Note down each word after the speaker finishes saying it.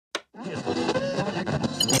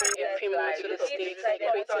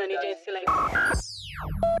creating an agency like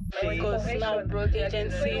because now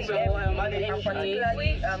agencies or NGOs,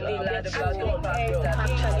 they get to actually work.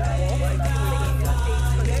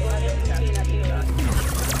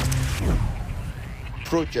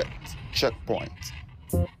 Project Checkpoint.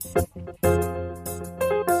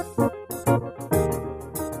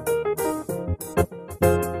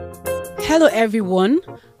 Hello everyone,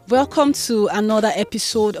 welcome to another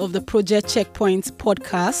episode of the Project Checkpoint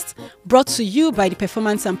podcast, brought to you by the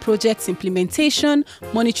Performance and Projects Implementation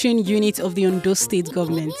Monitoring Unit of the Ondo State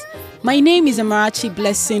Government. My name is Amarachi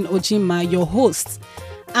Blessing Ojima, your host,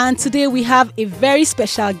 and today we have a very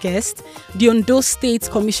special guest, the Ondo State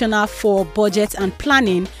Commissioner for Budget and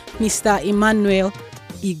Planning, Mr. Emmanuel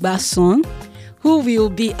Igbason, who will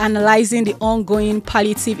be analyzing the ongoing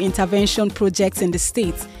palliative intervention projects in the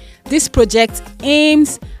state. This project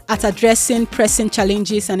aims at addressing pressing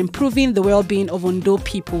challenges and improving the well-being of Ondo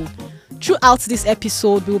people. Throughout this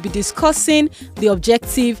episode, we will be discussing the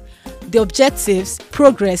objectives,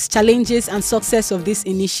 progress, challenges, and success of this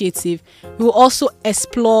initiative. We will also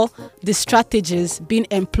explore the strategies being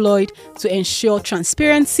employed to ensure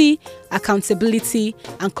transparency, accountability,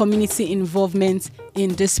 and community involvement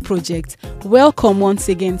in this project. Welcome once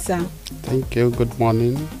again, sir. Thank you. Good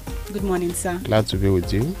morning. Good morning, sir. Glad to be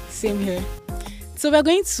with you. Same here. So we're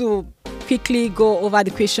going to quickly go over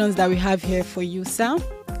the questions that we have here for you, sir.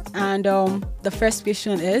 And the first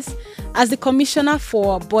question is, as the Commissioner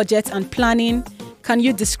for Budget and Planning, can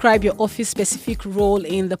you describe your office specific role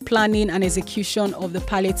in the planning and execution of the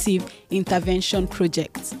palliative intervention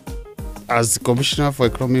project? As the Commissioner for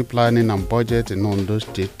Economic Planning and Budget in Ondo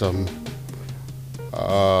State,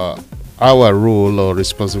 our role or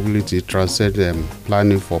responsibility transcends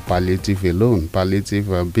planning for palliative alone.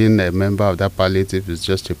 Palliative, being a member of that palliative is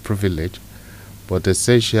just a privilege, but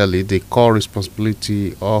essentially the core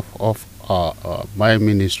responsibility of my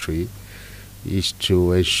ministry is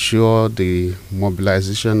to ensure the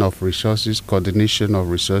mobilization of resources, coordination of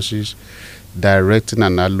resources, directing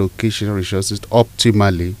and allocation resources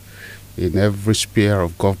optimally in every sphere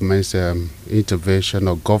of government's intervention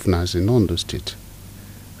or governance in Ondo State.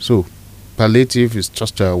 So, palliative is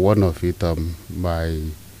just one of it.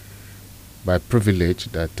 By privilege,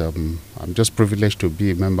 that I'm just privileged to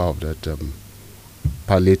be a member of that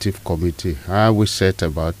palliative committee. We set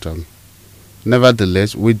about.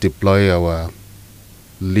 Nevertheless, we deploy our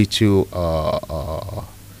little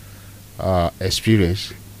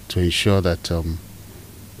experience to ensure that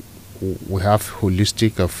we have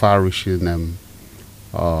holistic and far-reaching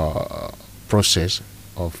process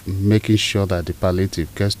of making sure that the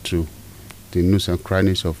palliative gets to the nooks and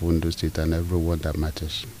crannies of Ondo State and everyone that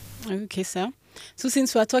matters. Okay, sir. So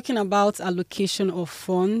since we are talking about allocation of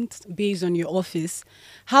funds based on your office,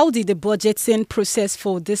 how did the budgeting process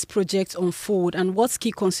for this project unfold, and what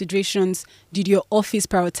key considerations did your office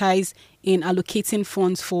prioritize in allocating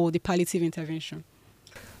funds for the palliative intervention?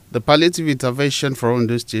 The palliative intervention for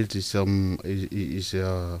Ondo State is a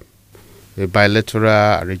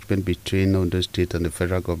bilateral arrangement between Ondo State and the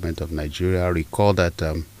federal government of Nigeria. Recall that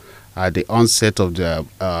at the onset of the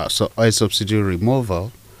oil subsidy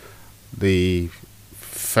removal, the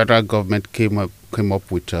federal government came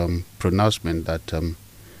up with pronouncement that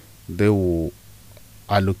they will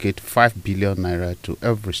allocate 5 billion naira to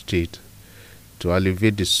every state to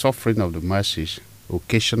alleviate the suffering of the masses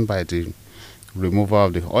occasioned by the removal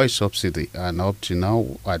of the oil subsidy. And up to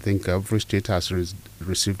now, I think every state has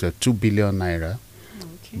received a 2 billion naira.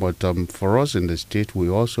 Okay. But for us in the state, we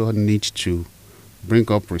also need to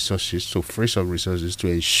bring up resources, to free some resources to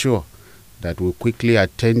ensure that we quickly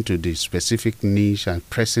attend to the specific needs and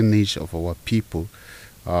pressing needs of our people,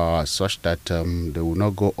 such that they will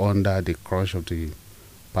not go under the crush of the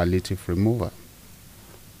palliative removal.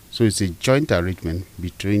 So it's a joint arrangement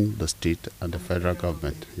between the state and the federal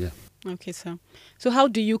government. Yeah. Okay, sir. So how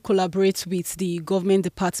do you collaborate with the government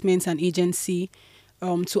departments and agency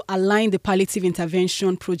to align the palliative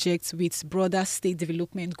intervention project with broader state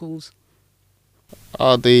development goals?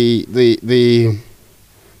 The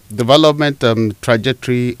development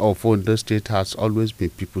trajectory of Ondo State has always been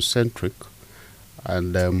people-centric,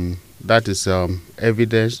 and that is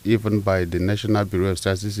evidenced even by the National Bureau of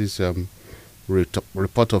Statistics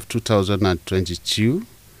report of 2022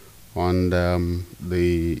 on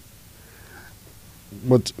the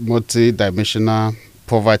multi-dimensional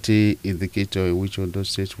poverty indicator, in which Ondo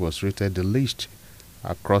State was rated the least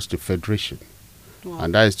across the federation. Wow.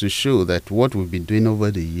 And that is to show that what we've been doing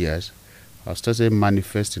over the years has started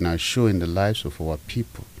manifesting and showing the lives of our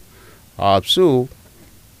people. So,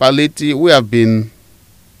 palliative, we have been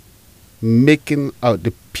making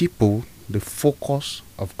the people the focus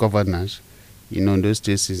of governance in Ondo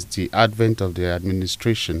State since the advent of the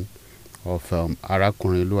administration of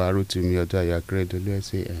Arakunri Oluwarotimi Akeredolu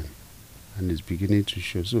SAN, and it's beginning to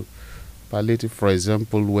show. So, palliative, for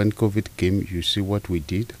example, when COVID came, you see what we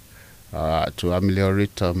did to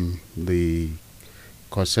ameliorate the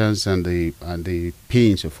concerns and the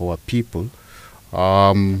pains of our people.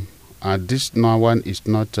 And this now one is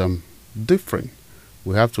not different.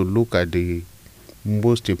 We have to look at the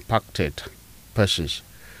most impacted persons,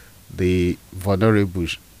 the vulnerable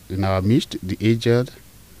in our midst, the aged,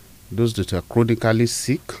 those that are chronically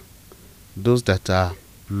sick, those that are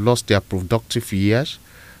lost their productive years,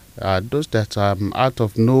 those that are out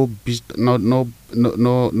of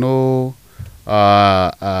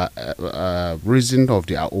reason of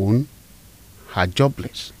their own, are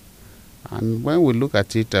jobless. And when we look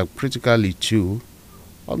at it critically too,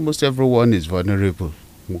 almost everyone is vulnerable,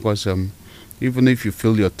 because even if you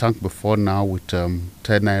fill your tank before now with 10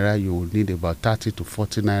 naira, you will need about 30 to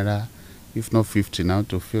 40 naira, if not 50 now,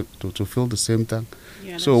 to fill the same tank.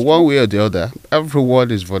 Yeah, so one way or the other,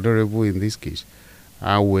 everyone is vulnerable in this case.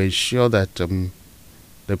 And we ensure that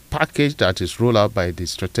the package that is rolled out by the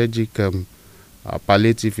Strategic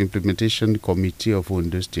Palliative Implementation Committee of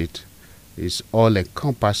Ondo State is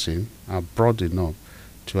all-encompassing and broad enough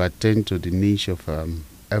to attend to the needs of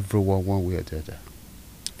everyone one way or the other.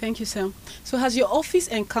 Thank you, sir. So has your office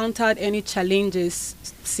encountered any challenges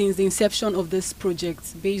since the inception of this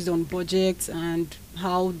project based on budgets and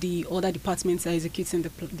how the other departments are executing the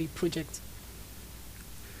project?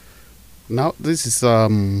 Now, this is a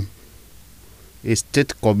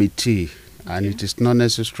state committee, and it is not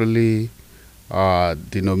necessarily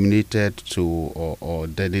denominated to or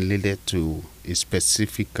delegated to a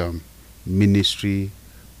specific ministry,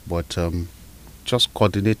 but just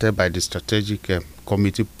coordinated by the strategic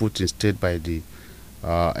committee put instead by the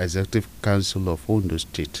Executive Council of Ondo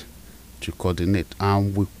State to coordinate.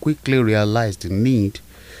 And we quickly realized the need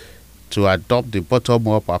to adopt the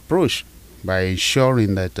bottom-up approach by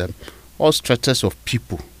ensuring that all stratas of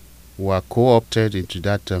people were co-opted into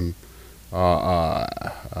that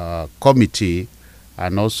committee,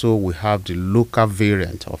 and also we have the local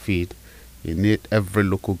variant of it. In every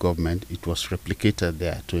local government, it was replicated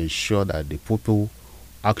there to ensure that the people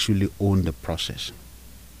actually own the process.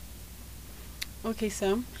 Okay,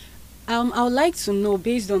 Sam. I would like to know,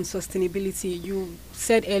 based on sustainability, you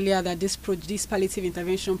said earlier that this palliative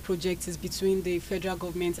intervention project is between the federal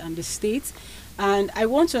government and the state, and I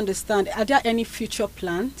want to understand: are there any future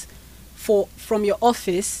plans from your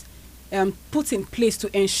office put in place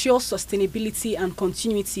to ensure sustainability and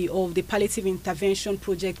continuity of the palliative intervention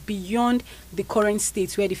project beyond the current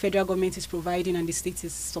state where the federal government is providing and the state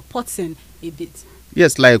is supporting a bit?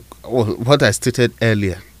 Yes, like what I stated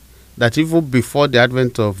earlier, that even before the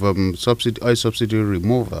advent of oil subsidy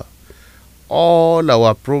removal, all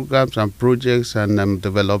our programs and projects and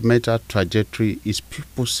developmental trajectory is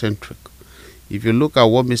people-centric. If you look at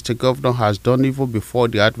what Mr. Governor has done even before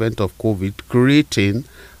the advent of COVID, creating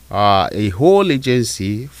a whole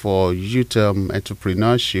agency for youth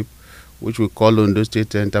entrepreneurship, which we call Ondo State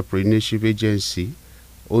Entrepreneurship Agency,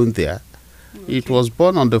 on there. Okay. It was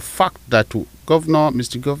born on the fact that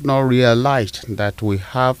Mr. Governor realized that we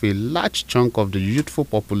have a large chunk of the youthful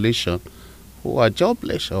population who are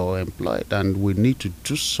jobless or employed, and we need to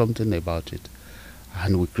do something about it.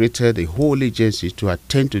 And we created a whole agency to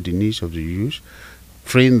attend to the needs of the youth,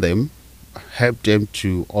 train them, help them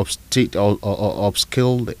to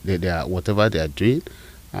upskill their whatever they are doing,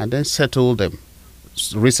 and then settle them.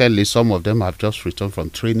 Recently, some of them have just returned from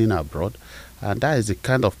training abroad, and that is the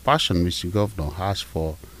kind of passion Mr. Governor has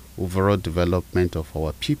for overall development of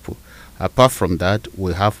our people. Apart from that,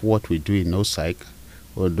 we have what we do in OSAIC,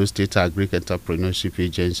 Ondo State Agri Entrepreneurship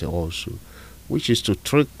Agency also, which is to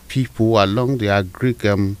track people along the agri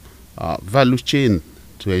value chain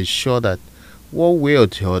to ensure that one way or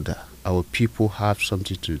the other, our people have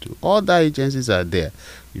something to do. All the agencies are there.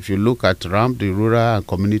 If you look at RAM, the Rural and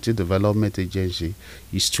Community Development Agency,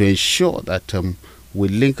 is to ensure that we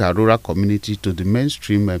link our rural community to the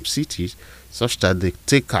mainstream cities such that they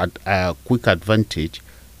take quick advantage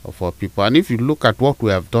of our people. And if you look at what we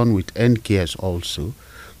have done with NKS also,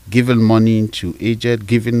 giving money to aged,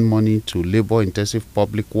 giving money to labor-intensive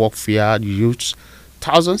public workfare youths,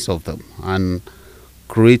 thousands of them, and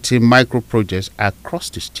creating micro projects across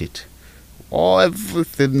the state.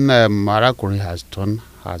 Everything Arakunri has done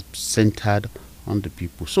has centered on the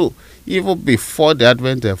people. So even before the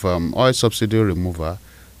advent of oil subsidy removal,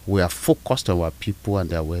 we are focused on our people and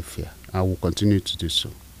their welfare, and will continue to do so.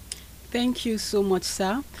 Thank you so much,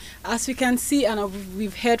 sir. As we can see, and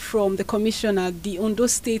we've heard from the commissioner, the Ondo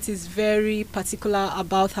State is very particular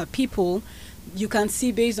about her people. you can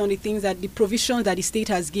see based on the things that the provisions that the state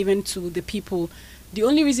has given to the people. The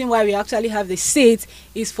only reason why we actually have the state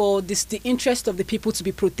is for the interest of the people to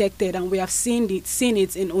be protected, and we have seen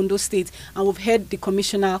it in Ondo State, and we've heard the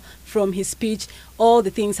commissioner from his speech, all the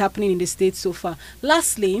things happening in the state so far.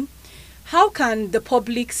 Lastly, how can the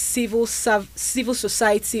public, civil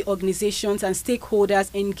society organizations and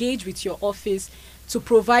stakeholders engage with your office to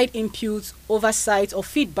provide input, oversight, or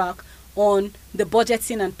feedback on the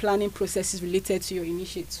budgeting and planning processes related to your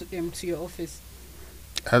to your office?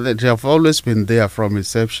 They have always been there from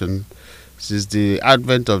inception, since the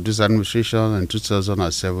advent of this administration in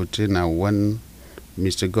 2017, and when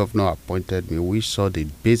Mr. Governor appointed me, we saw the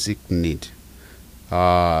basic need,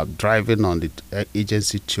 driving on the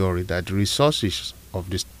agency theory, that the resources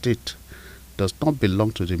of the state does not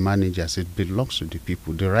belong to the managers, it belongs to the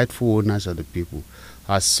people, the rightful owners of the people.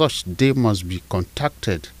 As such, they must be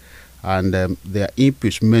contacted and their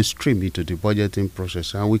inputs mainstream into the budgeting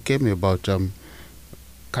process. And we came about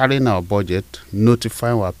carrying our budget,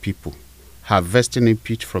 notifying our people, harvesting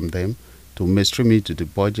input from them to mainstream into the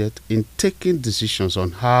budget, in taking decisions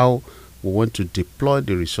on how we want to deploy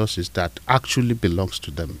the resources that actually belongs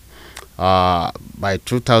to them. By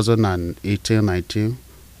 2018-19,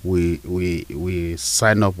 we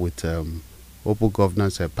signed up with Open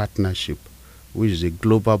Governance Partnership, which is a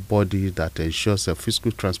global body that ensures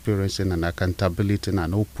fiscal transparency and accountability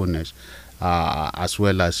and openness, as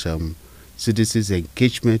well as citizens'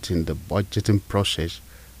 engagement in the budgeting process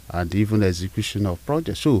and even execution of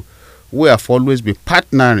projects. So we have always been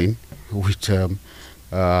partnering with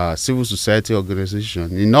civil society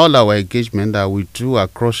organizations in all our engagement that we do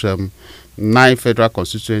across 9 federal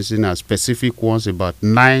constituencies and specific ones, about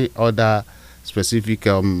 9 other specific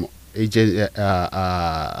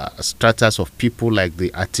stratas of people, like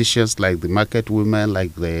the artisans, like the market women,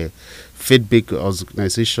 like the faith-based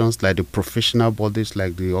organizations, like the professional bodies,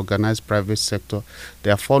 like the organized private sector.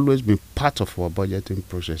 They have always been part of our budgeting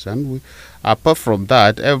process. And apart from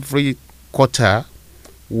that, every quarter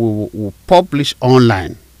we publish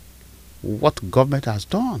online what government has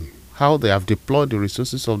done, how they have deployed the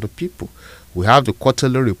resources of the people. We have the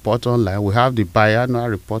quarterly report online, we have the biannual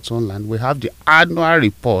reports online, we have the annual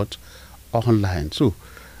report online. So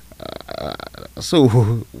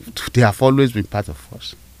they have always been part of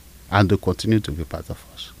us, and they continue to be part of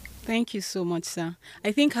us. Thank you so much, sir.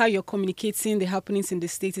 I think how you're communicating the happenings in the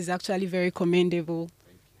state is actually very commendable.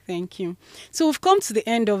 Thank you. So we've come to the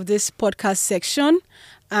end of this podcast section,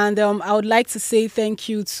 and I would like to say thank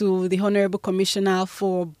you to the Honorable Commissioner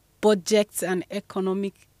for Budgets and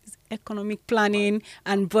Economic Planning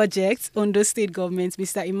and Budgets, Ondo State Government,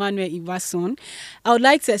 Mr. Emmanuel Ibason. I would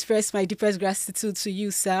like to express my deepest gratitude to you,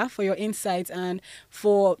 sir, for your insights and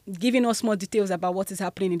for giving us more details about what is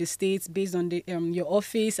happening in the States based on your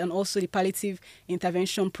office and also the palliative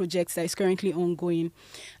intervention projects that is currently ongoing.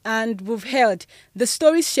 And we've heard the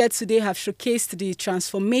stories shared today have showcased the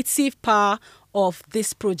transformative power of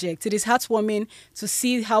this project. It is heartwarming to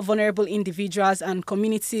see how vulnerable individuals and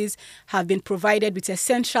communities have been provided with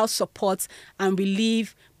essential support and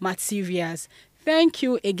relief materials. Thank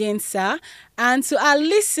you again, sir. And to our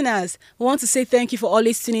listeners, we want to say thank you for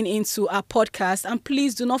always tuning into our podcast. And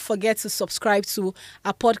please do not forget to subscribe to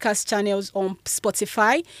our podcast channels on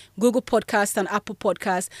Spotify, Google Podcasts, and Apple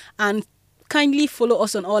Podcasts. And kindly follow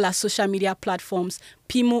us on all our social media platforms,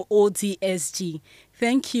 PIMO ODSG.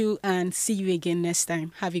 Thank you, and see you again next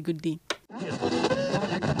time. Have a good day.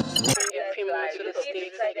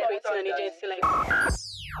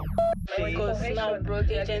 Because now broad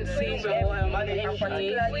agencies or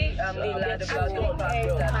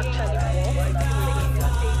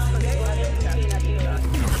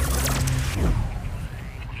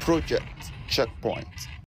Project Checkpoint.